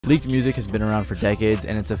Leaked music has been around for decades,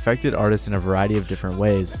 and it's affected artists in a variety of different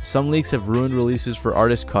ways. Some leaks have ruined releases for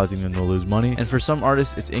artists, causing them to lose money, and for some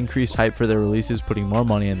artists it's increased hype for their releases, putting more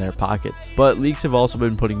money in their pockets. But leaks have also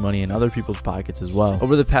been putting money in other people's pockets as well.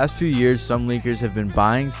 Over the past few years, some leakers have been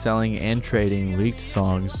buying, selling, and trading leaked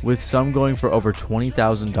songs, with some going for over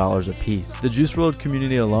 $20,000 a piece. The Juice WRLD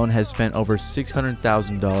community alone has spent over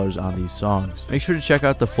 $600,000 on these songs. Make sure to check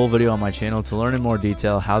out the full video on my channel to learn in more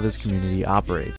detail how this community operates.